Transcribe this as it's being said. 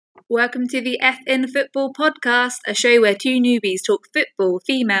Welcome to the F in Football podcast, a show where two newbies talk football,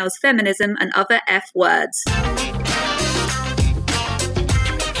 females, feminism, and other F words.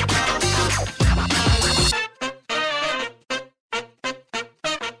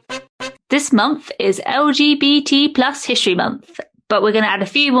 This month is LGBT plus History Month, but we're going to add a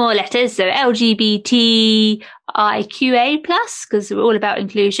few more letters, so LGBTQIA plus, because we're all about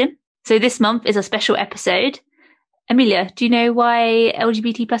inclusion. So this month is a special episode. Amelia, do you know why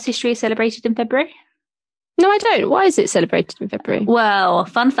LGBT plus history is celebrated in February? No, I don't. Why is it celebrated in February? Well,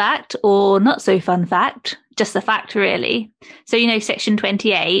 fun fact or not so fun fact, just a fact really. So, you know, Section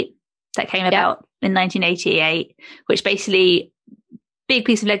 28 that came about in 1988, which basically big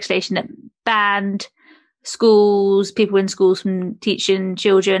piece of legislation that banned schools, people in schools from teaching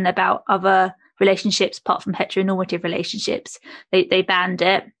children about other relationships apart from heteronormative relationships. They banned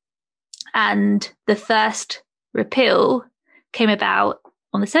it. And the first repeal came about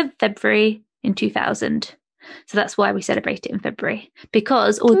on the 7th of February in 2000. So that's why we celebrate it in February.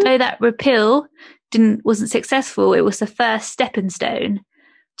 Because although that repeal wasn't successful, it was the first stepping stone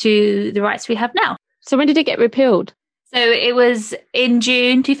to the rights we have now. So when did it get repealed? So it was in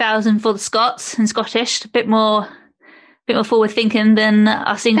June 2000 for the Scots and Scottish, a bit more forward thinking than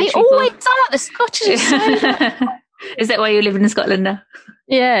us English people. They always are, the Scottish. Is that why you're living in Scotland now?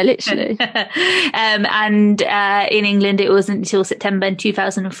 Yeah, literally. And in England, it wasn't until September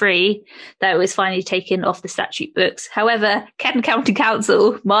 2003 that it was finally taken off the statute books. However, Kent County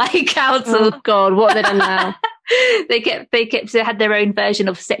Council, my council, oh God, what have they done now? they had their own version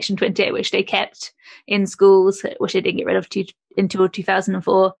of Section 28, which they kept in schools, which they didn't get rid of until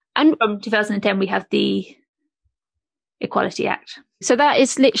 2004. And from 2010, we have the Equality Act. So that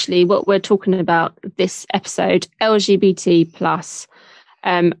is literally what we're talking about this episode, LGBT plus.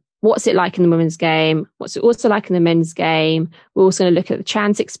 What's it like in the women's game? What's it also like in the men's game? We're also going to look at the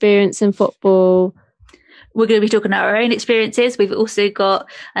trans experience in football. We're going to be talking about our own experiences. We've also got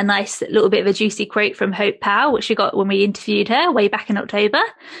a nice little bit of a juicy quote from Hope Powell, which we got when we interviewed her way back in October.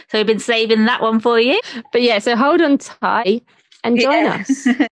 So we've been saving that one for you. But yeah, so hold on tight and join us.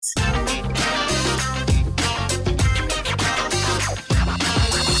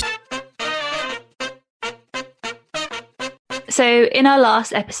 So in our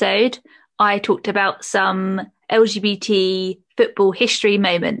last episode, I talked about some LGBT football history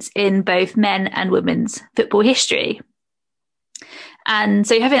moments in both men and women's football history. And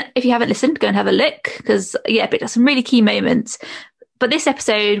so if you haven't listened, go and have a look, because I picked up some really key moments. But this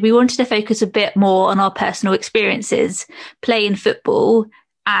episode, we wanted to focus a bit more on our personal experiences playing football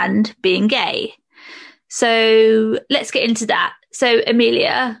and being gay. So let's get into that. So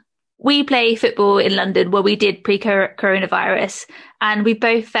Amelia, we play football in London where we did pre-coronavirus, and we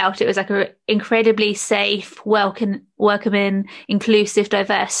both felt it was like an incredibly safe, welcoming, inclusive,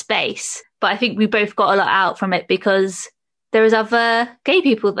 diverse space. But I think we both got a lot out from it because there was other gay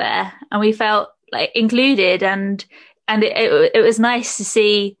people there and we felt like included, and it was nice to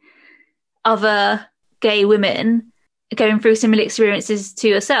see other gay women going through similar experiences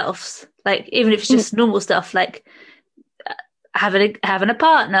to ourselves. Like, even if it's just normal stuff, like having a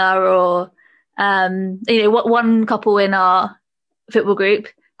partner, or one couple in our football group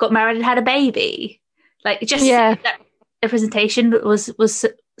got married and had a baby. Like, just that representation was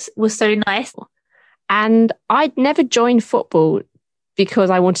so nice. And I'd never joined football because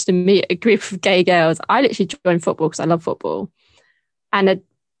I wanted to meet a group of gay girls. I literally joined football because I love football. And a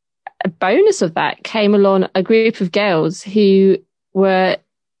bonus of that came along a group of girls who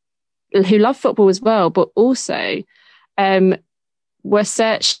love football as well, but also were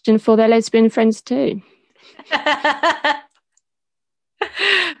searching for their lesbian friends too.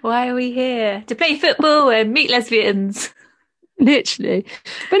 Why are we here? To play football and meet lesbians. Literally.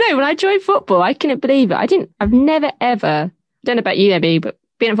 But no, when I joined football, I couldn't believe it. I've never ever, I don't know about you, Emmy, but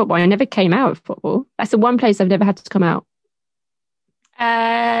being at football, I never came out of football. That's the one place I've never had to come out.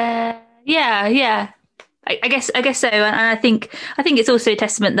 Yeah. I guess so, and I think it's also a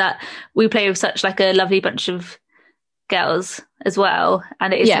testament that we play with such like a lovely bunch of girls as well,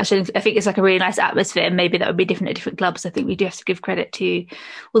 and it is I think it's like a really nice atmosphere. Maybe that would be different at different clubs. I think we do have to give credit to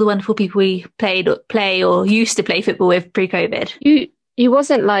all the wonderful people we play or used to play football with pre-COVID. You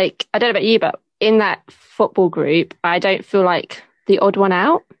wasn't like, I don't know about you, but in that football group, I don't feel like the odd one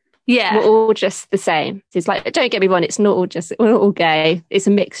out. Yeah, we're all just the same. It's like, don't get me wrong, we're not all gay. It's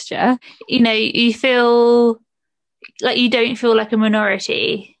a mixture. You feel like you don't feel like a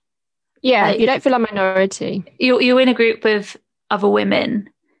minority. Yeah, like, you don't feel like a minority. You're in a group with other women.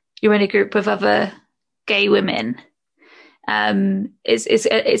 You're in a group with other gay women.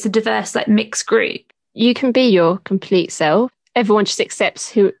 It's a diverse, like, mixed group. You can be your complete self. Everyone just accepts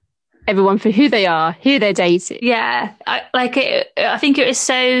who everyone for who they are, who they're dating. Yeah, I think it was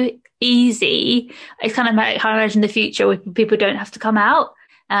so easy. It's kind of like how I imagine the future where people don't have to come out.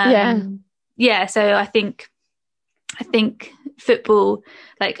 Yeah. So I think football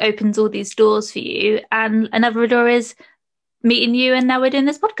like opens all these doors for you, and another door is meeting you, and now we're doing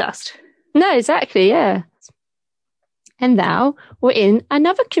this podcast. No, exactly, yeah. And now we're in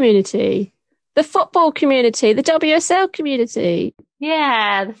another community, the football community, the WSL community.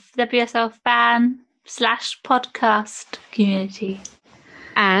 Yeah, the WSL fan / podcast community.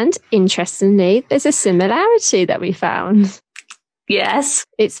 And interestingly, there's a similarity that we found. Yes.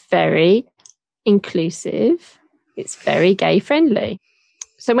 It's very inclusive. It's very gay friendly.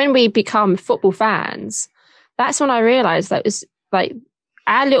 So when we become football fans, that's when I realized that it was like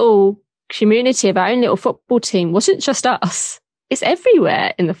our little community of our own little football team wasn't just us. It's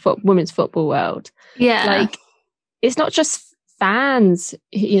everywhere in the women's football world. Yeah. Like, it's not just fans,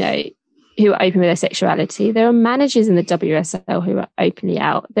 you know, who are open with their sexuality. There are managers in the WSL who are openly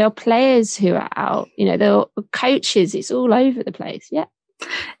out. There are players who are out. You know, there are coaches. It's all over the place. Yeah.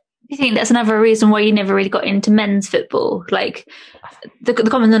 I think that's another reason why you never really got into men's football. Like the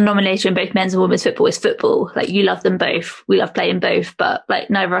common denominator in both men's and women's football is football. Like you love them both. We love playing both, but like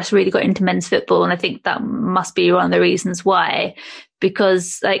neither of us really got into men's football. And I think that must be one of the reasons why,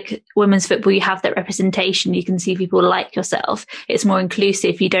 because like women's football, you have that representation. You can see people like yourself. It's more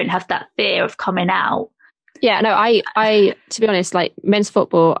inclusive. You don't have that fear of coming out. Yeah, no, I to be honest, like men's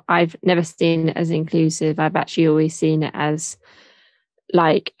football, I've never seen it as inclusive. I've actually always seen it as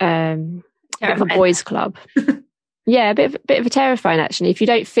like a bit of a boys' club. Yeah, a bit of a terrifying actually. If you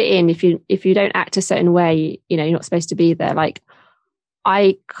don't fit in, if you don't act a certain way, you know, you're not supposed to be there. Like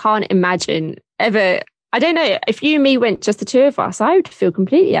I can't imagine ever. I don't know, if you and me went just the two of us, I would feel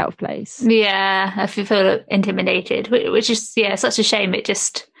completely out of place. Yeah, I feel intimidated, which is such a shame. It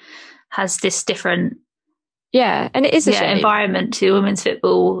just has this different and it is a shame. Environment to women's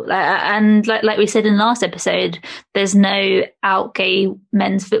football, and like we said in the last episode, there's no out gay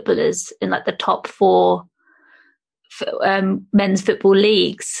men's footballers in like the top 4 men's football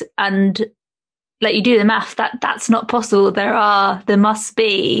leagues, and like you do the math, that's not possible. There must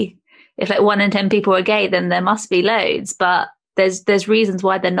be, if like 1 in 10 people are gay, then there must be loads, but there's reasons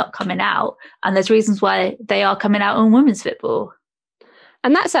why they're not coming out, and there's reasons why they are coming out in women's football.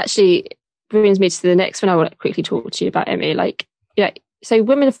 And that's actually brings me to the next one I want to quickly talk to you about, Emmy. Like, you know, so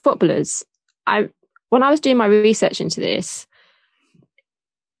women footballers, when I was doing my research into this,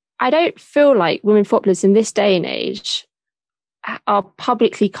 I don't feel like women footballers in this day and age are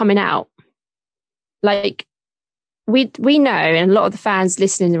publicly coming out. Like, we know, and a lot of the fans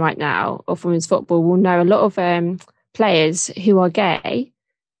listening right now of women's football will know a lot of players who are gay,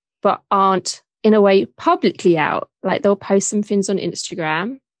 but aren't in a way publicly out. Like they'll post some things on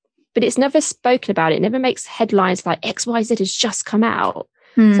Instagram, but it's never spoken about. It never makes headlines like XYZ has just come out.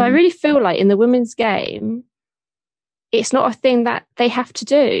 So I really feel like in the women's game, it's not a thing that they have to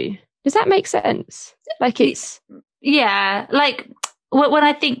do. Does that make sense? Like it's... Yeah, like when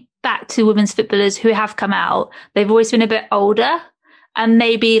I think back to women's footballers who have come out, they've always been a bit older, and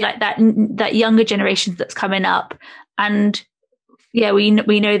maybe like that younger generation that's coming up. And yeah, we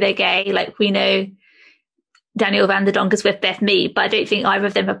know they're gay. Like we know Daniel van der Donk is with Beth Mead, but I don't think either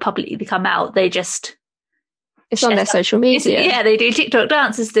of them have publicly come out. They just... It's on their social media. Yeah, they do TikTok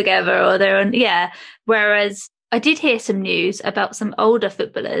dances together, or they're on... Yeah. Whereas I did hear some news about some older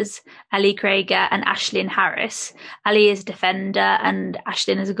footballers, Ali Krieger and Ashlyn Harris. Ali is a defender and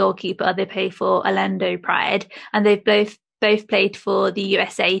Ashlyn is a goalkeeper. They play for Orlando Pride, and they've both played for the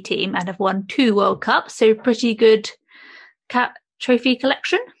USA team and have won 2 World Cups. So pretty good trophy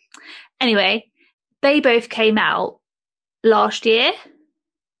collection. Anyway, they both came out last year.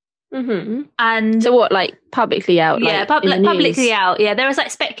 Mm-hmm. And so what, like publicly out? Yeah, publicly out. Yeah, there was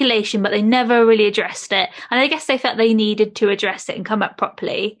like speculation, but they never really addressed it. And I guess they felt they needed to address it and come up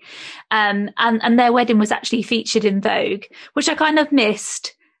properly. And their wedding was actually featured in Vogue, which I kind of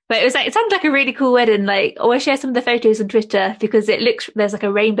missed. But it sounded like a really cool wedding. Like, I'll share some of the photos on Twitter because there's like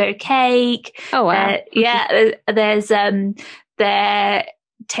a rainbow cake. Oh wow! There's their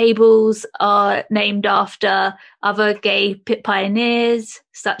tables are named after other gay pioneers,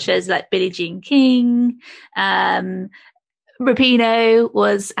 such as like Billie Jean King. Rapinoe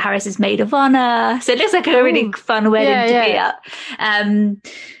was Harris's maid of honor. So it looks like a really fun wedding to be at.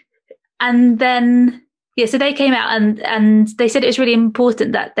 And then, so they came out and they said it was really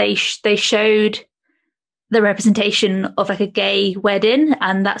important that they showed the representation of like a gay wedding,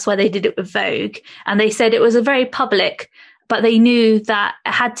 and that's why they did it with Vogue. And they said it was a very public, but they knew that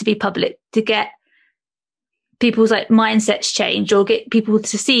it had to be public to get people's like mindsets changed or get people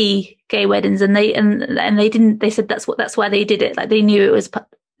to see gay weddings, and they didn't. They said that's why they did it. Like they knew it was going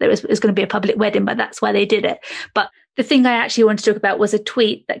to be a public wedding, but that's why they did it. But the thing I actually wanted to talk about was a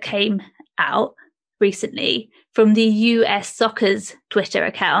tweet that came out recently from the US Soccer's Twitter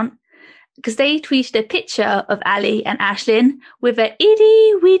account, because they tweeted a picture of Ali and Ashlyn with a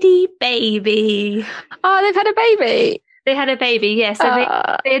itty witty baby. Oh, they've had a baby. They had a baby, yeah.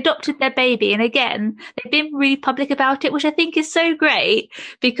 So they adopted their baby. And again, they've been really public about it, which I think is so great,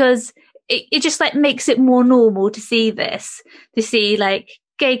 because it just like makes it more normal to see this, to see like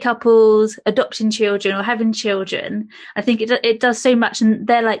gay couples adopting children or having children. I think it does so much, and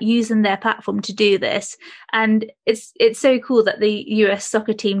they're like using their platform to do this. And it's so cool that the US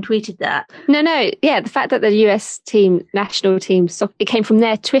soccer team tweeted that. No. Yeah, the fact that the US team, national team, it came from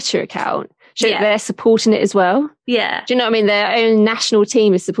their Twitter account. So they're supporting it as well. Yeah. Do you know what I mean? Their own national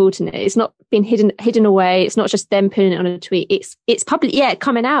team is supporting it. It's not been hidden away. It's not just them putting it on a tweet. It's public,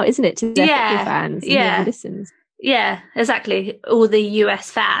 coming out, isn't it? To their football fans and whoever listens. Yeah, exactly. All the US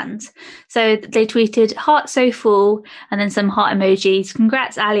fans. So they tweeted, "Heart so full," and then some heart emojis.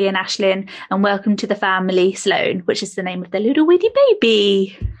 "Congrats, Ali and Ashlyn, and welcome to the family, Sloan," which is the name of the little witty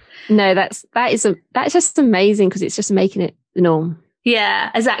baby. No, that's just amazing, because it's just making it the norm. Yeah,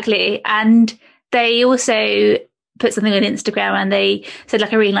 exactly. And they also put something on Instagram, and they said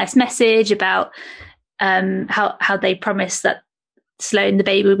like a really nice message about how they promised that Sloan, the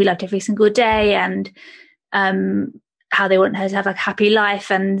baby, would be loved every single day, and how they want her to have a happy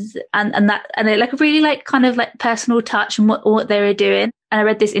life, and it like really like kind of like personal touch and what they were doing. And I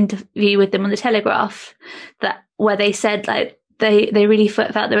read this interview with them on the Telegraph where they said like they really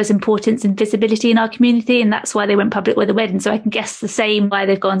felt there was importance and visibility in our community, and that's why they went public with the wedding. So I can guess the same why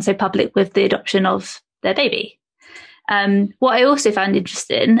they've gone so public with the adoption of their baby. What I also found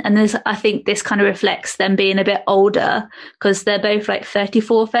interesting, and I think this kind of reflects them being a bit older, because they're both like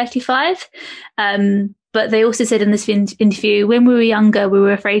 34, 35. But they also said in this interview, "When we were younger, we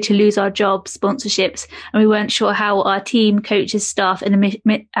were afraid to lose our jobs, sponsorships, and we weren't sure how our team, coaches, staff, and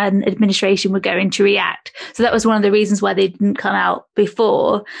administration were going to react." So that was one of the reasons why they didn't come out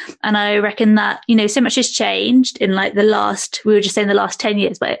before. And I reckon that, so much has changed in like we were just saying the last 10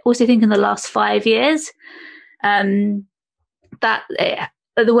 years, but I also think in the last 5 years, that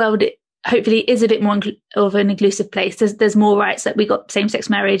the world hopefully is a bit more of an inclusive place. There's more rights. That we got same-sex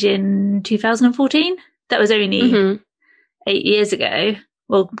marriage in 2014. That was only 8 years ago.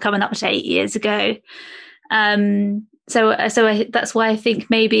 Well, coming up to 8 years ago. So that's why I think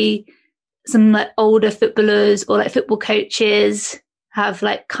maybe some like older footballers or like football coaches have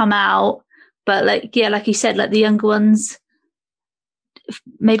like come out, but like like you said, like the younger ones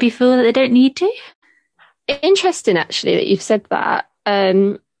maybe feel that they don't need to. Interesting, actually, that you've said that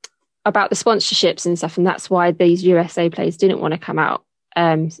about the sponsorships and stuff, and that's why these USA players didn't want to come out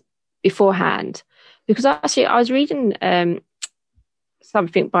beforehand. Because actually, I was reading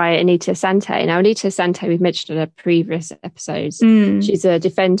something by Anita Sante. Now, Anita Sante, we've mentioned in her previous episodes. She's a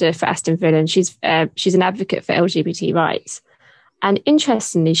defender for Aston Villa, and she's an advocate for LGBT rights. And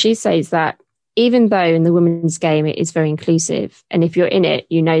interestingly, she says that even though in the women's game it is very inclusive, and if you're in it,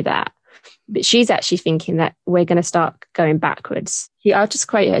 you know that. But she's actually thinking that we're going to start going backwards. I'll just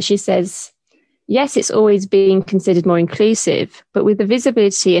quote her. She says, "Yes, it's always being considered more inclusive, but with the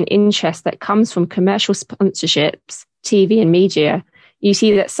visibility and interest that comes from commercial sponsorships, TV and media, you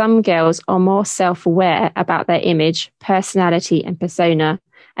see that some girls are more self-aware about their image, personality and persona,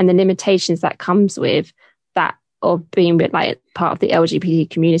 and the limitations that comes with that of being like part of the LGBT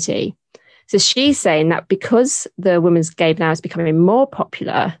community." So she's saying that because the women's game now is becoming more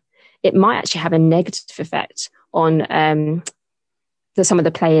popular, it might actually have a negative effect on some of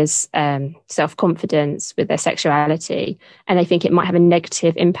the players' self-confidence with their sexuality, and they think it might have a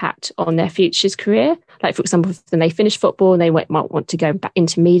negative impact on their future's career. Like, for example, when they finish football and they might want to go back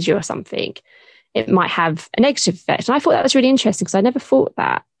into media or something, it might have a negative effect. And I thought that was really interesting, because I never thought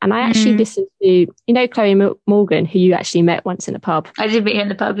that. And I actually listened to, Chloe Morgan, who you actually met once in a pub. I did meet her in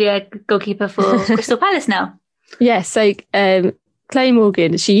the pub, yeah, goalkeeper for Crystal Palace now. Yeah, so Chloe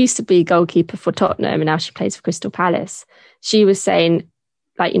Morgan, she used to be goalkeeper for Tottenham, and now she plays for Crystal Palace. She was saying,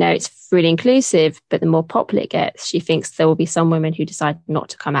 like, it's really inclusive, but the more popular it gets, she thinks there will be some women who decide not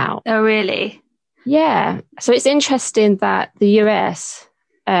to come out. Oh, really? Yeah. So it's interesting that the US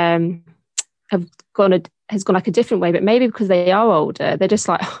has gone like a different way, but maybe because they are older, they're just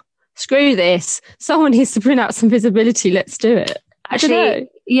like, screw this. Someone needs to bring out some visibility. Let's do it. Actually,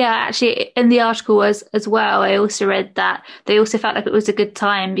 in the article as well, I also read that they also felt like it was a good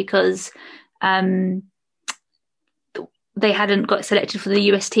time because they hadn't got selected for the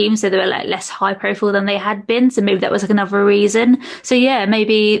US team, so they were like less high profile than they had been. So maybe that was like another reason. So yeah,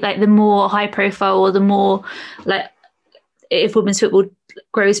 maybe like the more high profile, or the more like, if women's football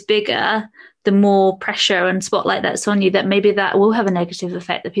grows bigger, the more pressure and spotlight that's on you, that maybe that will have a negative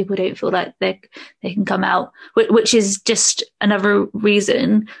effect, that people don't feel like they can come out, which is just another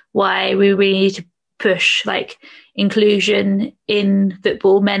reason why we really need to push like inclusion in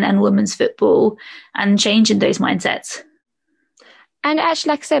football, men and women's football, and changing those mindsets. And actually,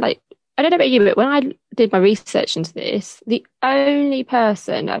 like I said, like, I don't know about you, but when I did my research into this, the only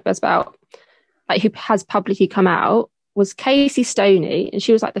person that was about like who has publicly come out was Casey Stoney, and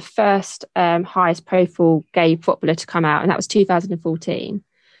she was like the first highest profile gay footballer to come out, and that was 2014.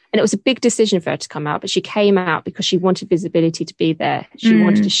 And it was a big decision for her to come out, but she came out because she wanted visibility to be there. She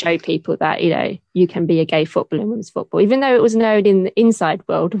wanted to show people that, you know, you can be a gay footballer in women's football, even though it was known in the inside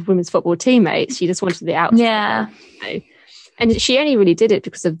world of women's football teammates. She just wanted the outside. Yeah. World, you know? And she only really did it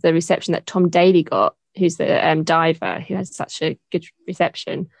because of the reception that Tom Daly got, who's the diver, who has such a good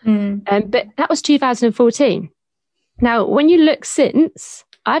reception. But that was 2014. Now, when you look since,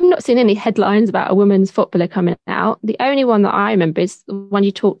 I've not seen any headlines about a women's footballer coming out. The only one that I remember is the one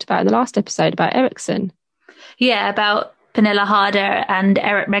you talked about in the last episode about Eriksson. Yeah, about Pernilla Harder and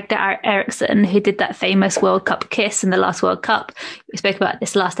Magda Eriksson, who did that famous World Cup kiss in the last World Cup. We spoke about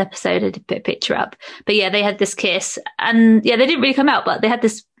this last episode. I did put a picture up. But yeah, they had this kiss, and yeah, they didn't really come out, but they had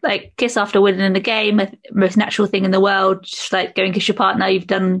this like kiss after winning the game, most natural thing in the world, just like go and kiss your partner, you've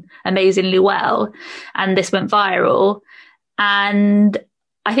done amazingly well. And this went viral. And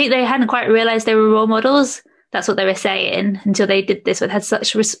I think they hadn't quite realised they were role models. That's what they were saying until they did this. It had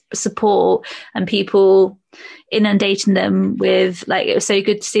such support and people inundating them with, like, it was so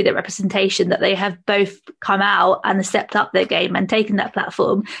good to see that representation, that they have both come out and stepped up their game and taken that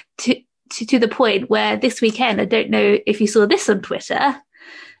platform to the point where this weekend, I don't know if you saw this on Twitter.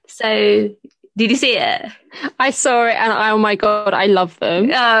 So did you see it? I saw it, and oh my God, I love them.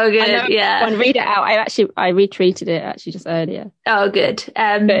 Oh, good. Yeah. And read it out. I retweeted it actually just earlier. Oh, good.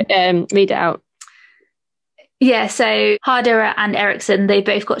 Read it out. Yeah, so Harder and Eriksson, they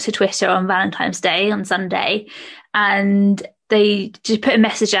both got to Twitter on Valentine's Day on Sunday, and they just put a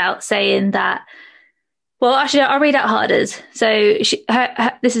message out saying that, well, actually, I'll read out Harder's. So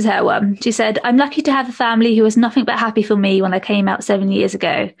this is her one. She said, "I'm lucky to have a family who was nothing but happy for me when I came out 7 years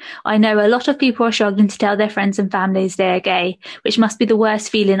ago. I know a lot of people are struggling to tell their friends and families they are gay, which must be the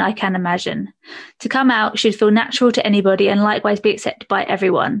worst feeling I can imagine. To come out should feel natural to anybody and likewise be accepted by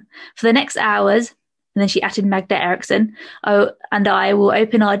everyone. For the next hours," and then she added Magda Eriksson, "and I will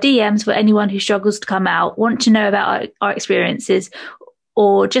open our DMs for anyone who struggles to come out, want to know about our experiences,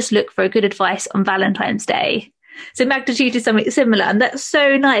 or just look for good advice on Valentine's Day." So Magda tweeted something similar, and that's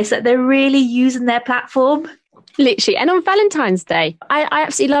so nice that they're really using their platform. Literally. And on Valentine's Day, I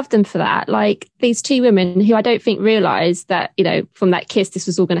absolutely love them for that. Like, these two women who I don't think realised that, you know, from that kiss, this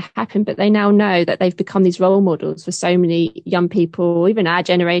was all going to happen, but they now know that they've become these role models for so many young people, even our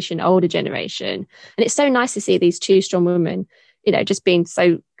generation, older generation. And it's so nice to see these two strong women, you know, just being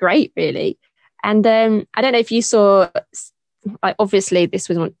so great, really. And I don't know if you saw, like, obviously this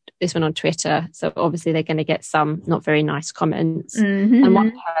went on Twitter, so obviously they're going to get some not very nice comments. And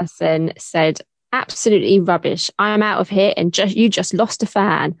one person said, "Absolutely rubbish. I'm out of here, and you just lost a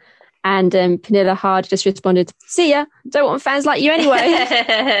fan." And Pernilla Harder just responded, "See ya. Don't want fans like you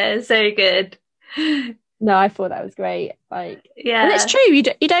anyway." So good. No, I thought that was great. Like, yeah, and it's true. You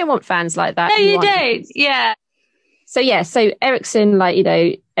don't want fans like that. No, you don't. Yeah. So Eriksson, like, you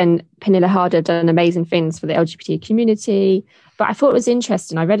know, and Pernilla Harder done amazing things for the LGBT community. But I thought it was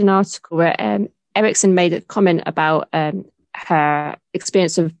interesting. I read an article where Eriksson made a comment about her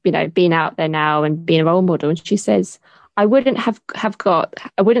experience of, you know, being out there now and being a role model, and she says, I wouldn't have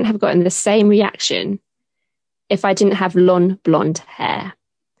gotten the same reaction if I didn't have long blonde hair.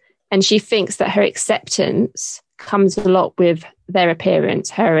 And she thinks that her acceptance comes a lot with their appearance,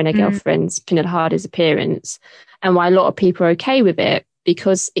 her and her girlfriend's, Pernilla Harder's appearance, and why a lot of people are okay with it,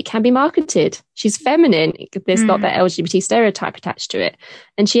 because it can be marketed. She's feminine. There's not that LGBT stereotype attached to it.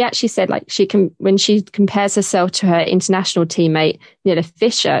 And she actually said, like, when she compares herself to her international teammate, Nilla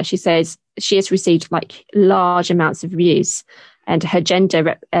Fisher, she says she has received like large amounts of views, and her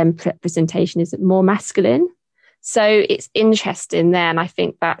gender representation is more masculine. So it's interesting there. And I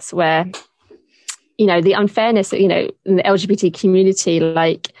think that's where, you know, the unfairness, you know, in the LGBT community,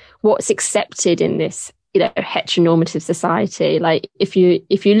 like, what's accepted in this, you know, heteronormative society. Like, if you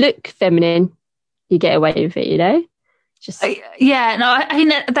look feminine, you get away with it, you know? Just yeah, no, I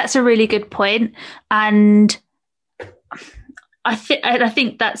think that's a really good point. And I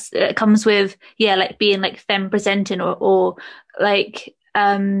think that's it comes with like being like femme presenting or like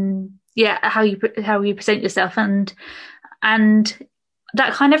how you present yourself, and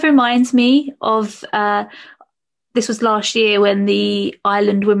that kind of reminds me of this was last year when the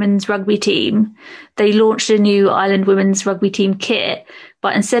Ireland women's rugby team, they launched a new Ireland women's rugby team kit,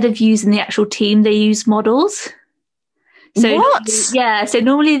 but instead of using the actual team, they use models. So what? So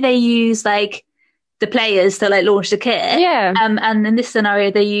normally they use like the players to like launch the kit. Yeah. And in this scenario,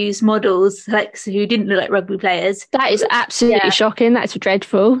 they use models like who didn't look like rugby players. That is absolutely shocking. That's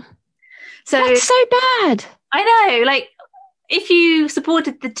dreadful. So that's so bad. I know. Like, if you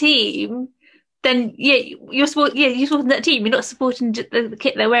supported the team, then you're supporting that team. You're not supporting the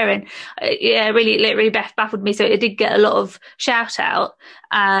kit they're wearing. Really baffled me. So it did get a lot of shout out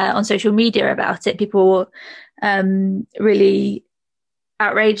on social media about it. People were really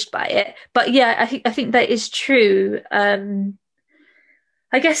outraged by it. But I think that is true.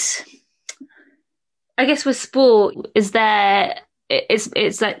 I guess with sport, is there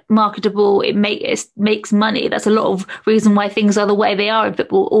it's like marketable, it makes money. That's a lot of reason why things are the way they are in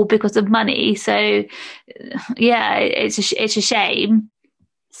football, all because of money. So it's a shame.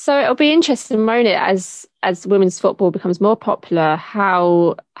 So it'll be interesting, won't it, as women's football becomes more popular,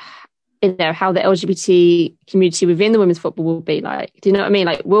 how the LGBT community within the women's football will be like. Do you know what I mean?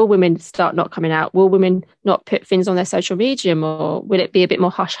 Like, will women start not coming out? Will women not put things on their social media more? Will it be a bit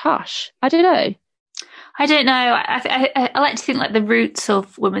more hush hush? I don't know. I like to think like the roots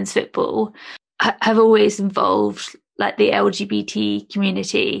of women's football have always involved like the LGBT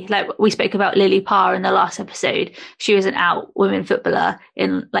community. Like we spoke about Lily Parr in the last episode. She was an out women footballer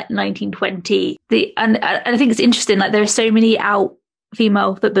in like 1920. And I think it's interesting, like there are so many out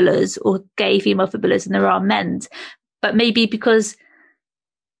female footballers or gay female footballers than there are men's. But maybe because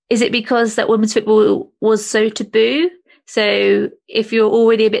that women's football was so taboo? So if you're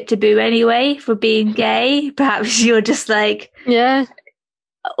already a bit taboo anyway for being gay, perhaps you're just like, yeah.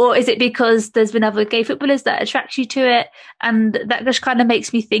 Or is it because there's been other gay footballers that attract you to it? And that just kind of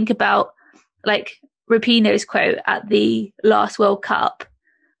makes me think about like Rapinoe's quote at the last World Cup,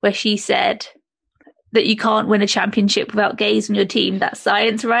 where she said that you can't win a championship without gays on your team. That's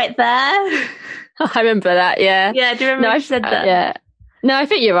science right there. I remember that, yeah. Yeah, do you remember she said that? Yeah. No, I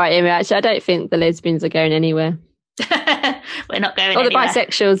think you're right, Amy. Actually, I don't think the lesbians are going anywhere. We're not going or anywhere. The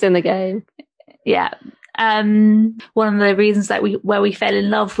bisexuals in the game. Yeah. One of the reasons that we fell in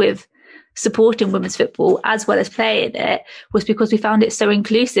love with supporting women's football as well as playing it was because we found it so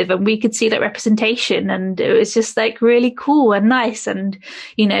inclusive and we could see that representation, and it was just like really cool and nice, and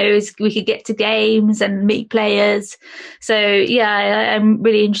we could get to games and meet players. So I'm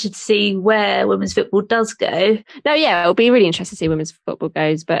really interested to see where women's football does go. No, it'll be really interesting to see women's football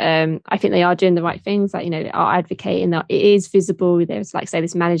goes, but I think they are doing the right things. Like, they are advocating that it is visible. There's like, say,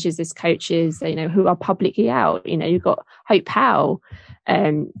 there's managers, there's coaches, who are publicly out. You've got Hope Powell,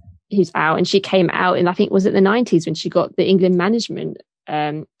 who's out, and she came out in, I think, was it the 90s when she got the England management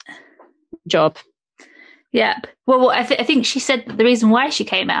job. Yeah. Well, I think she said that the reason why she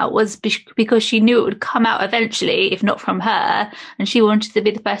came out was because she knew it would come out eventually, if not from her, and she wanted to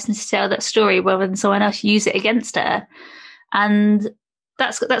be the person to tell that story rather than someone else use it against her. And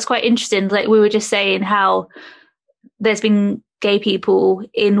that's quite interesting. Like we were just saying how there's been gay people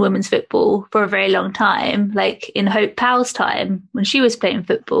in women's football for a very long time, like in Hope Powell's time when she was playing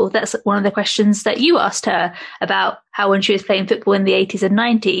football. That's one of the questions that you asked her about, how when she was playing football in the 80s and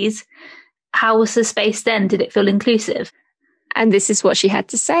 90s, how was the space then? Did it feel inclusive? And this is what she had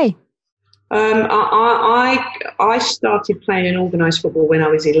to say. I started playing organised football when I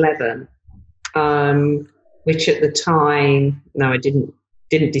was 11, which at the time, no, I didn't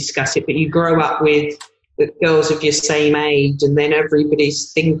discuss it, but you grow up with the girls of your same age, and then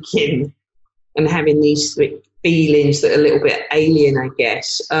everybody's thinking and having these feelings that are a little bit alien, I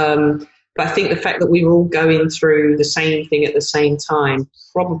guess. But I think the fact that we were all going through the same thing at the same time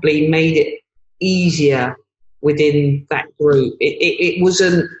probably made it easier within that group. It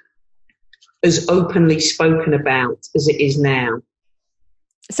wasn't as openly spoken about as it is now.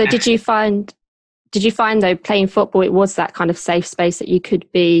 So did you find though, playing football, it was that kind of safe space that you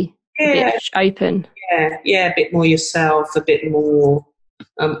could be a bit open? Yeah, a bit more yourself, a bit more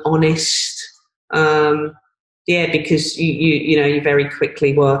honest. Because you very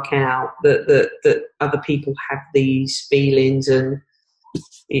quickly work out that other people have these feelings, and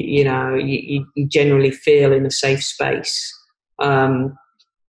you generally feel in a safe space. And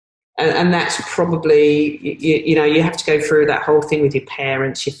that's probably you have to go through that whole thing with your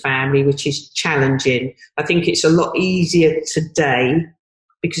parents, your family, which is challenging. I think it's a lot easier today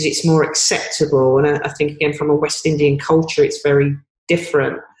because it's more acceptable. And I think, again, from a West Indian culture, it's very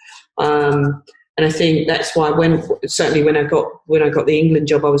different. And I think that's why certainly when I got the England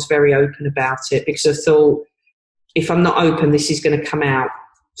job, I was very open about it, because I thought, if I'm not open, this is going to come out.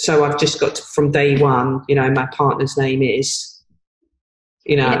 So I've just got to, from day one, my partner's name is,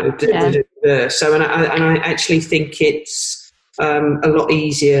 So, and I actually think it's a lot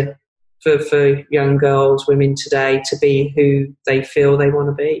easier for young girls, women today, to be who they feel they want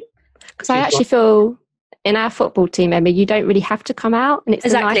to be. Because I actually feel in our football team, Emma, you don't really have to come out, and it's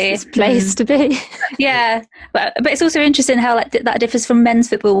the nicest place to be. Yeah, but it's also interesting how that differs from men's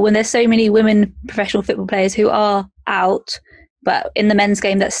football, when there's so many women professional football players who are out, but in the men's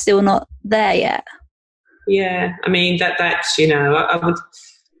game that's still not there yet. Yeah, I mean that's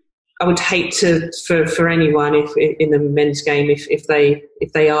I would hate for anyone if in the men's game if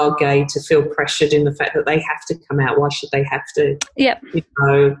they are gay to feel pressured in the fact that they have to come out. Why should they have to? Yep.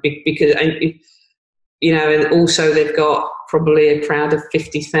 Because and also they've got probably a crowd of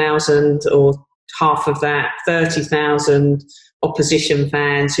 50,000 or half of that, 30,000 opposition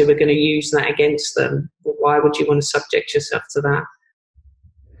fans who are going to use that against them. Why would you want to subject yourself to that?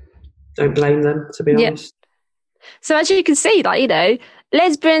 Don't blame them, to be honest. So as you can see,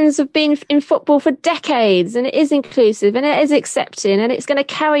 lesbians have been in football for decades, and it is inclusive and it is accepting, and it's going to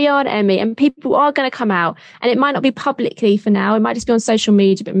carry on, Emmy, and people are going to come out, and it might not be publicly for now, it might just be on social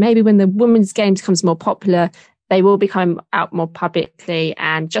media, but maybe when the women's game becomes more popular, they will become out more publicly,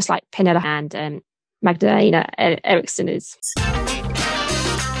 and just like Pernilla and Magdalena Eriksson is.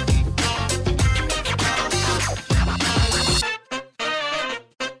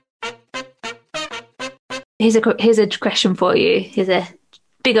 Here's a question for you. Here's a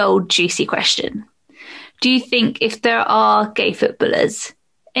big old juicy question. Do you think if there are gay footballers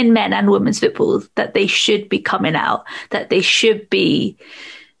in men and women's football that they should be coming out, that they should be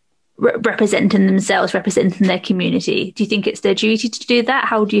representing themselves, representing their community? Do you think it's their duty to do that?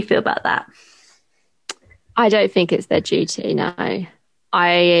 How do you feel about that? I don't think it's their duty, no.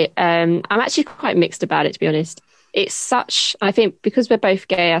 I'm actually quite mixed about it, to be honest. It's such, I think, because we're both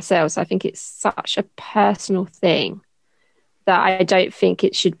gay ourselves, I think it's such a personal thing that I don't think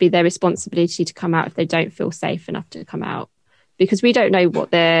it should be their responsibility to come out if they don't feel safe enough to come out, because we don't know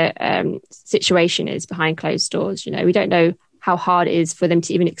what their situation is behind closed doors. We don't know how hard it is for them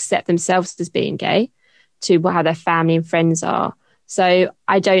to even accept themselves as being gay, to how their family and friends are. So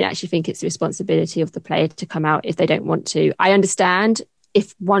I don't actually think it's the responsibility of the player to come out if they don't want to. I understand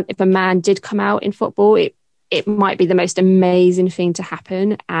if a man did come out in football, it might be the most amazing thing to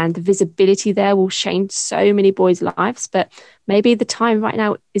happen, and the visibility there will change so many boys' lives, but maybe the time right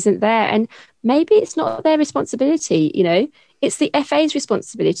now isn't there, and maybe it's not their responsibility. It's the FA's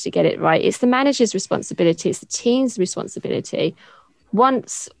responsibility to get it right. It's the manager's responsibility. It's the team's responsibility.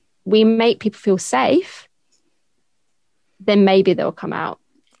 Once we make people feel safe, then maybe they'll come out.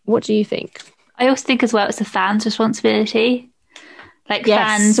 What do you think? I also think as well it's the fans' responsibility. Yes,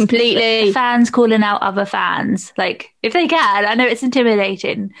 fans, completely. Fans calling out other fans, if they can. I know it's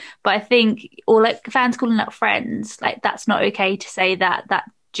intimidating, but I think, or fans calling out friends, that's not okay to say that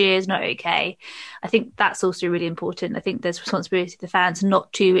jeer is not okay. I think that's also really important. I think there's responsibility to the fans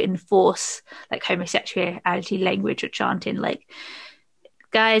not to enforce homosexuality language or chanting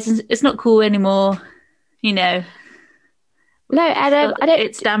guys, it's not cool anymore. No, Adam,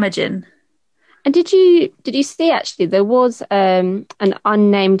 it's damaging. And did you see, actually, there was an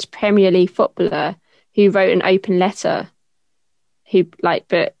unnamed Premier League footballer who wrote an open letter,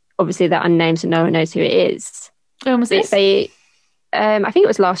 but obviously they're unnamed, so no one knows who it is. When was this? I think it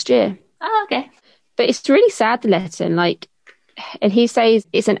was last year. Oh, okay. But it's really sad, the letter, and he says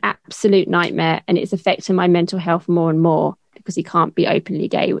it's an absolute nightmare, and it's affecting my mental health more and more because he can't be openly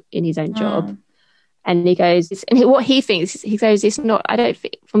gay in his own job. And he goes, what he thinks, he goes, it's not, I don't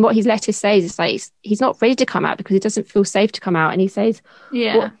think, from what his letter says, it's he's not ready to come out because he doesn't feel safe to come out. And he says,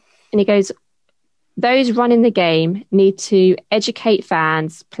 and he goes, those running the game need to educate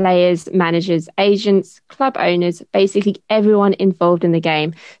fans, players, managers, agents, club owners, basically everyone involved in the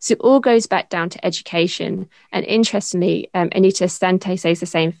game. So it all goes back down to education. And interestingly, Anita Stante says the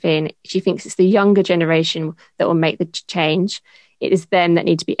same thing. She thinks it's the younger generation that will make the change. It is them that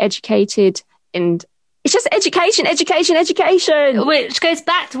need to be educated, and it's just education. Which goes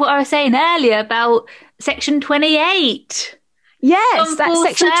back to what I was saying earlier about Section 28. Yes, that's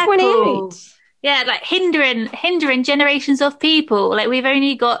Section 28. Yeah, hindering generations of people. We've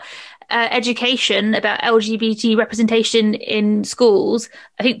only got education about LGBT representation in schools.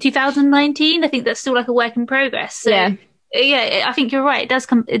 I think 2019. I think that's still a work in progress. So Yeah, I think you're right.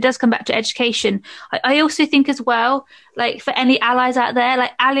 It does come back to education. I also think as well, like for any allies out there,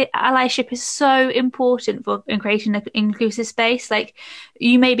 like allyship is so important for in creating an inclusive space. Like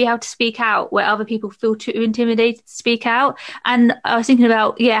you may be able to speak out where other people feel too intimidated to speak out. And I was thinking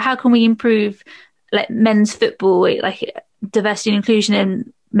about, yeah, how can we improve like men's football, like diversity and inclusion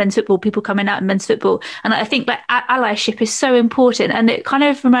in men's football, people coming out in men's football. And I think like allyship is so important. And it kind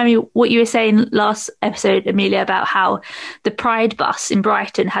of reminded me what you were saying last episode, Amelia, about how the Pride bus in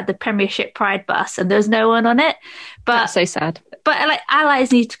Brighton had the Premiership Pride bus and there was no one on it. But that's so sad. But like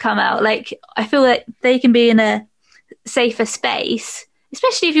allies need to come out. Like I feel like they can be in a safer space,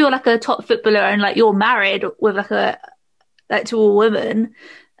 especially if you're like a top footballer and like you're married with like to a woman.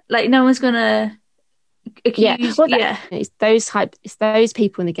 Like no one's gonna accuse, it's those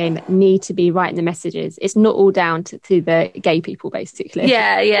people in the game that need to be writing the messages. It's not all down to the gay people, basically.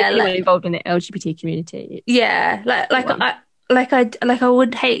 Anyone involved in the LGBT community. I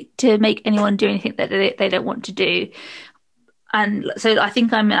would hate to make anyone do anything that they don't want to do. And so I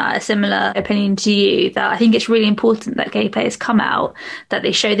think I'm at a similar opinion to you, that I think it's really important that gay players come out, that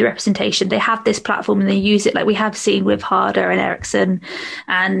they show the representation, they have this platform and they use it, like we have seen with Harder and Eriksson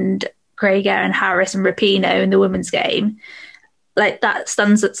and Gregor and Harris and Rapinoe in the women's game. Like that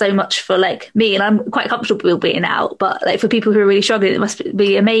stands up so much for like me, and I'm quite comfortable being out, but like for people who are really struggling, it must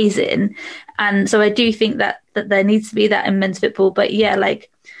be amazing. And so I do think that there needs to be that in men's football. But yeah,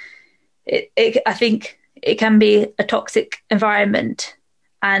 like I think it can be a toxic environment,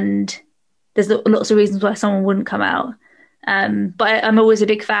 and there's lots of reasons why someone wouldn't come out. But I'm always a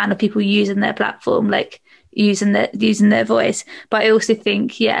big fan of people using their platform, like using their voice. But I also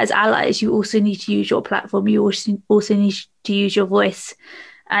think, as allies, you also need to use your platform. You also need to use your voice,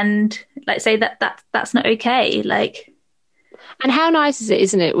 and like say that's not okay. Like, and how nice is it,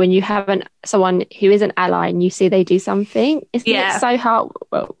 isn't it, when you have someone who is an ally and you see they do something? Isn't it so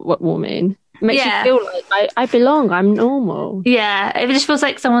heartwarming? It makes you feel like I belong. I'm normal. Yeah, it just feels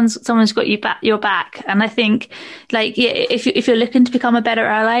like someone's got your back. And I think, like, if you're looking to become a better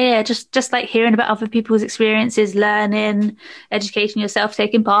ally, just like hearing about other people's experiences, learning, educating yourself,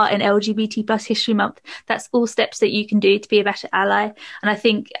 taking part in LGBT+ History Month. That's all steps that you can do to be a better ally. And I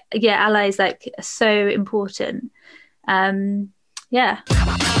think, allies like are so important.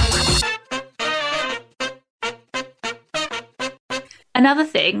 Another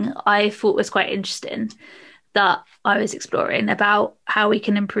thing I thought was quite interesting that I was exploring about how we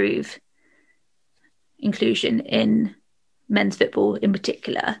can improve inclusion in men's football in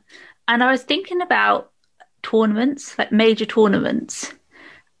particular. And I was thinking about tournaments, like major tournaments,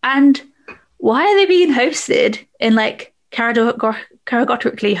 and why are they being hosted in like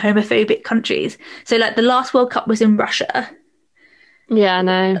categorically homophobic countries? So like the last World Cup was in Russia. Yeah, I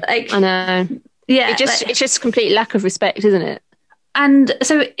know. I know. Yeah. It's just complete lack of respect, isn't it? And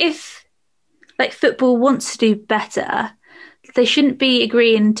so if like football wants to do better, they shouldn't be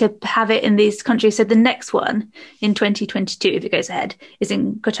agreeing to have it in these countries. So the next one in 2022, if it goes ahead, is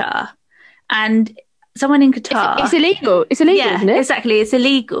in Qatar. And someone in Qatar... It's illegal. It's illegal, isn't it? Exactly. It's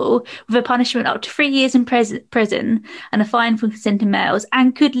illegal, with a punishment up to 3 years in prison and a fine for consenting males,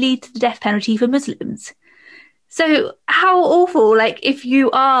 and could lead to the death penalty for Muslims. So how awful, like if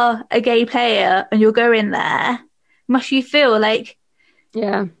you are a gay player and you're going there, must you feel like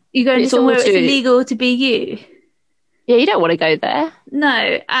you're going somewhere it's illegal to be you? Yeah, you don't want to go there. No,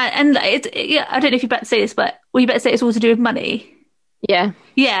 and I don't know if you're about to say this, but you better say it's all to do with money. Yeah,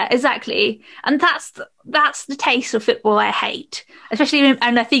 exactly. And that's the taste of football I hate, especially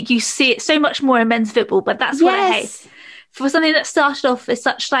and I think you see it so much more in men's football. But that's what I hate, for something that started off as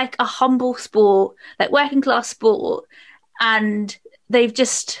such like a humble sport, like working class sport, and they've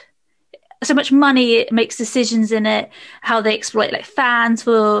just so much money. It makes decisions in it, how they exploit like fans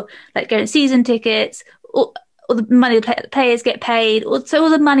for like going season tickets, or the money the players get paid, so all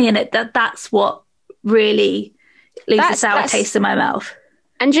the money in it. That's what really leaves a sour taste in my mouth.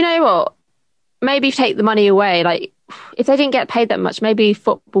 And you know what? Maybe take the money away. Like if they didn't get paid that much, maybe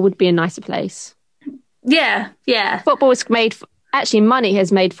football would be a nicer place. Yeah. Football is made. Actually, money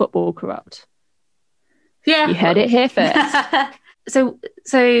has made football corrupt. Yeah, you heard it here first. So.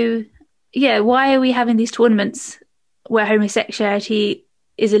 Yeah, why are we having these tournaments where homosexuality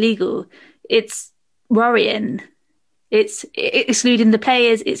is illegal? It's worrying. It's excluding the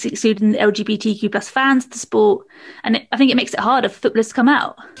players, it's excluding the LGBTQ+ fans of the sport, and I think it makes it harder for footballers to come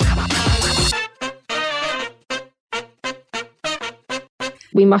out.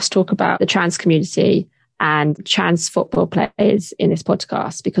 We must talk about the trans community and trans football players in this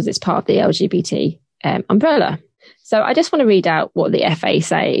podcast because it's part of the LGBT umbrella. So I just want to read out what the FA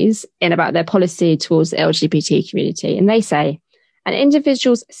says in about their policy towards the LGBT community. And they say, an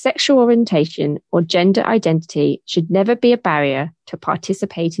individual's sexual orientation or gender identity should never be a barrier to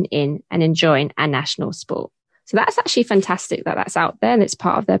participating in and enjoying our national sport. So that's actually fantastic that that's out there and it's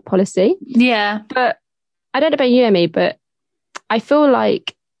part of their policy. Yeah. But I don't know about you, Emmy, but I feel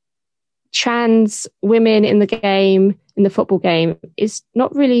like trans women in the game, in the football game, is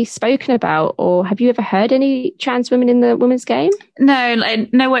not really spoken about. Or have you ever heard any trans women in the women's game? No,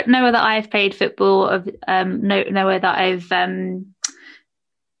 like, nowhere that I've played football. Nowhere that I've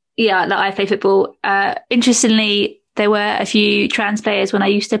that I've played football. Interestingly, there were a few trans players when I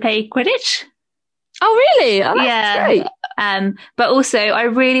used to play Quidditch. Oh, really? Oh, that's great. But also, I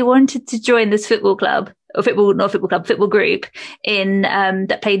really wanted to join this football club. Or football group in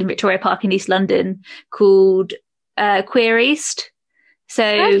that played in Victoria Park in East London called Queer East. So,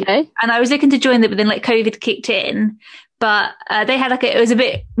 and I was looking to join them, but then like COVID kicked in. But they had it was a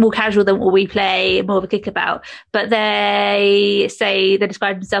bit more casual than what we play, more of a kickabout. But they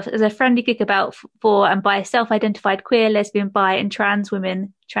describe themselves as a friendly kickabout for and by self-identified queer, lesbian, bi, and trans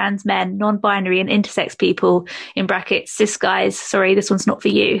women, trans men, non-binary, and intersex people. In brackets, cis guys. Sorry, this one's not for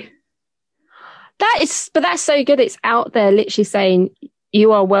you. But that's so good. It's out there, literally saying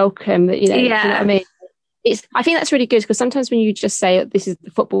you are welcome. You know what I mean? I think that's really good because sometimes when you just say this is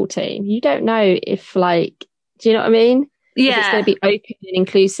the football team, you don't know if do you know what I mean? Yeah, if it's going to be open and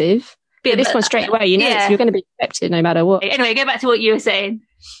inclusive. But this one straight away, you're going to be accepted no matter what. Anyway, go back to what you were saying.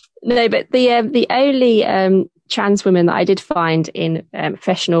 No, but the only trans women that I did find in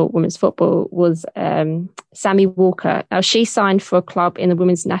professional women's football was Sammy Walker. Now, she signed for a club in the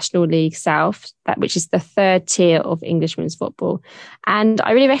Women's National League South, which is the third tier of English women's football. And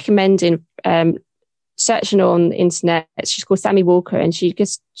I really recommend searching on the internet. She's called Sammy Walker, and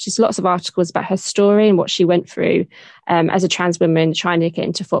she's lots of articles about her story and what she went through as a trans woman trying to get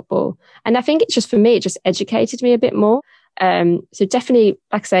into football. And I think it's just, for me, it just educated me a bit more. So definitely,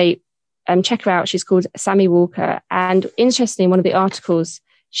 like I say, check her out. She's called Sammy Walker. And interestingly, in one of the articles,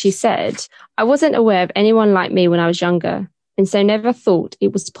 she said, I wasn't aware of anyone like me when I was younger, and so never thought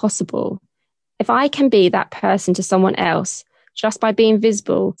it was possible. If I can be that person to someone else just by being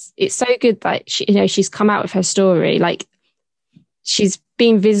visible, it's so good that she's come out with her story. Like, she's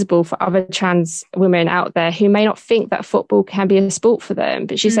being visible for other trans women out there who may not think that football can be a sport for them.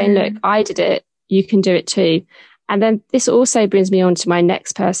 But she's saying, look, I did it. You can do it too. And then this also brings me on to my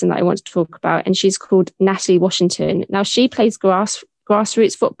next person that I want to talk about. And she's called Natalie Washington. Now, she plays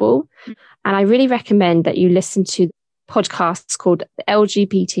grassroots football. And I really recommend that you listen to podcasts called the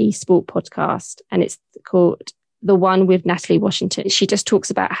LGBT Sport Podcast. And it's called The One with Natalie Washington. She just talks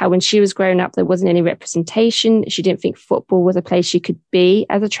about how when she was growing up, there wasn't any representation. She didn't think football was a place she could be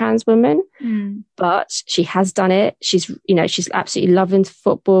as a trans woman, but she has done it. She's absolutely loving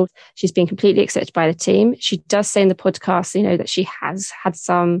football. She's been completely accepted by the team. She does say in the podcast, that she has had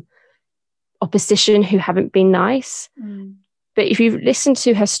some opposition who haven't been nice. But if you listen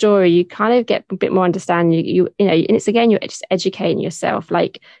to her story, you kind of get a bit more understanding. And it's again, you're just educating yourself.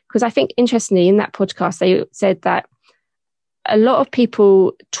 Because I think interestingly in that podcast, they said that a lot of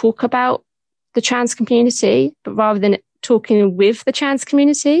people talk about the trans community, but rather than talking with the trans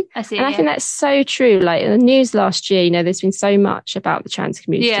community. I see. And I think that's so true. Like in the news last year, there's been so much about the trans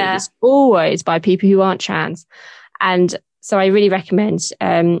community. Yeah. It's always by people who aren't trans. And so I really recommend,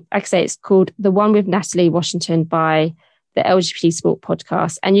 like I say, it's called The One with Natalie Washington by the LGBT Sport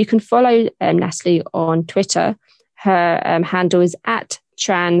Podcast. And you can follow Natalie on Twitter. Her handle is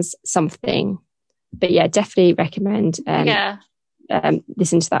 @trans_something. But yeah, definitely recommend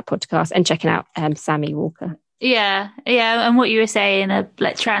listening to that podcast and checking out Sammy Walker. Yeah. And what you were saying,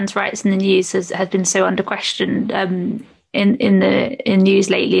 like trans rights in the news has been so under question in news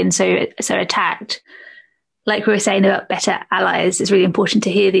lately, and so attacked. Like we were saying about better allies, it's really important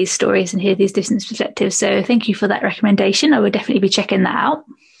to hear these stories and hear these different perspectives. So thank you for that recommendation. I would definitely be checking that out.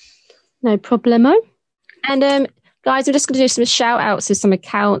 No problemo. And guys, we're just going to do some shout outs to some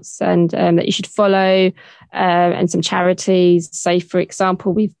accounts and that you should follow and some charities. So for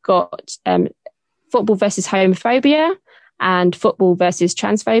example, we've got Football versus Homophobia and Football versus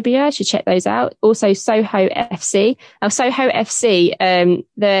Transphobia. You should check those out. Also Soho FC. Now Soho FC,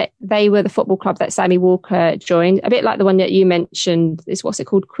 they were the football club that Sammy Walker joined, a bit like the one that you mentioned. What's it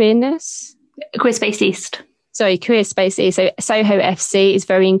called? Queerness? Queer Space East. Sorry, Queer Space East. So Soho FC is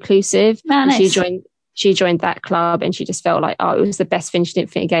very inclusive. Oh, nice. She joined that club and she just felt like, it was the best thing. She didn't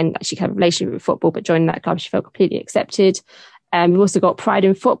think, again, that she could have a relationship with football, but joining that club, she felt completely accepted. We've also got Pride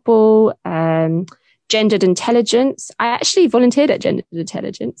in Football, Gendered Intelligence. I actually volunteered at Gendered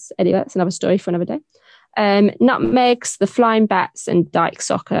Intelligence. Anyway, that's another story for another day. Nutmegs, the Flying Bats, and Dyke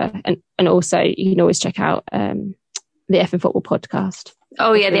Soccer. And also, you can always check out the Effin Football podcast.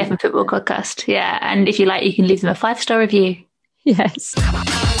 Oh, yeah, the Effin Football podcast. Yeah. And if you like, you can leave them a 5-star review. Yes.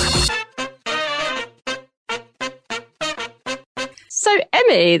 So,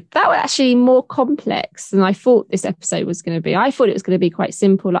 Emmy, that was actually more complex than I thought this episode was going to be. I thought it was going to be quite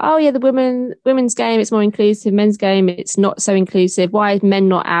simple. Like, oh, yeah, the women's game, it's more inclusive. Men's game, it's not so inclusive. Why is men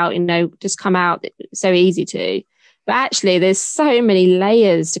not out? Just come out. It's so easy to. But actually, there's so many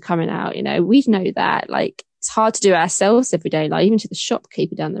layers to coming out. We know that. Like, it's hard to do ourselves every day. Like, even to the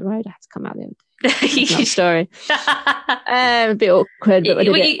shopkeeper down the road, I had to come out the other day. That's story. A bit awkward, but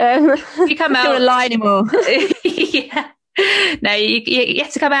you come out. Don't lie anymore. Yeah. No, you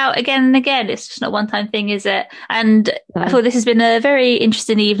have to come out again and again. It's just not a one-time thing, is it? And no. I thought this has been a very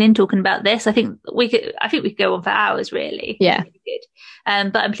interesting evening talking about this. I think we could go on for hours, really. Yeah.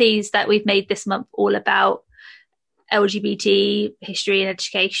 But I'm pleased that we've made this month all about LGBT history and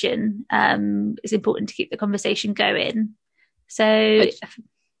education. It's important to keep the conversation going. But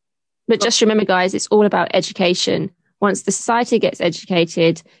just remember, guys, it's all about education. Once the society gets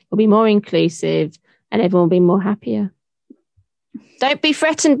educated, it'll be more inclusive and everyone will be more happier. Don't be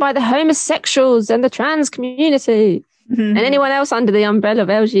threatened by the homosexuals and the trans community and anyone else under the umbrella of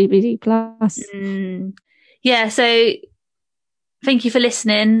LGBT+. Yeah, so thank you for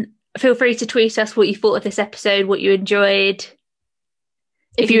listening. Feel free to tweet us what you thought of this episode, what you enjoyed.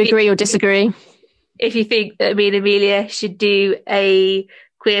 If you agree or disagree. If you think that me and Amelia should do a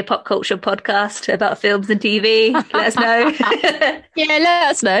queer pop culture podcast about films and TV, let us know. Yeah,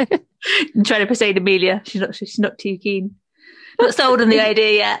 let us know. I'm trying to persuade Amelia. She's not too keen. Not sold on the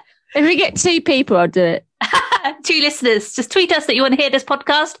idea yet. If we get 2 people, I'll do it. 2 listeners. Just tweet us that you want to hear this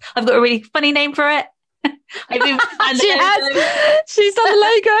podcast. I've got a really funny name for it. She's done the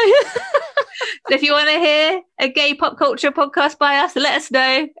logo. So if you want to hear a gay pop culture podcast by us, let us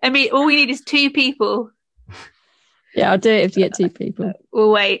know. I mean, all we need is 2 people. Yeah, I'll do it if you get 2 people. We'll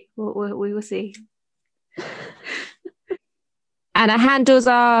wait. We will see. And our handles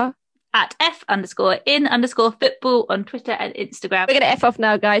are at F_in_football on Twitter and Instagram. We're going to F off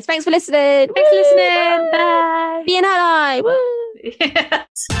now, guys. Thanks for listening. Bye. Be an ally. Woo. Yeah.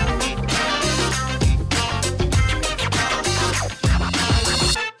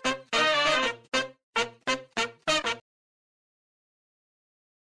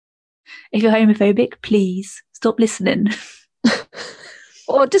 If you're homophobic, please stop listening.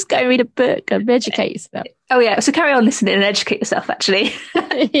 Or just go read a book and educate yourself. Oh, yeah. So carry on listening and educate yourself, actually.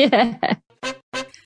 Yeah.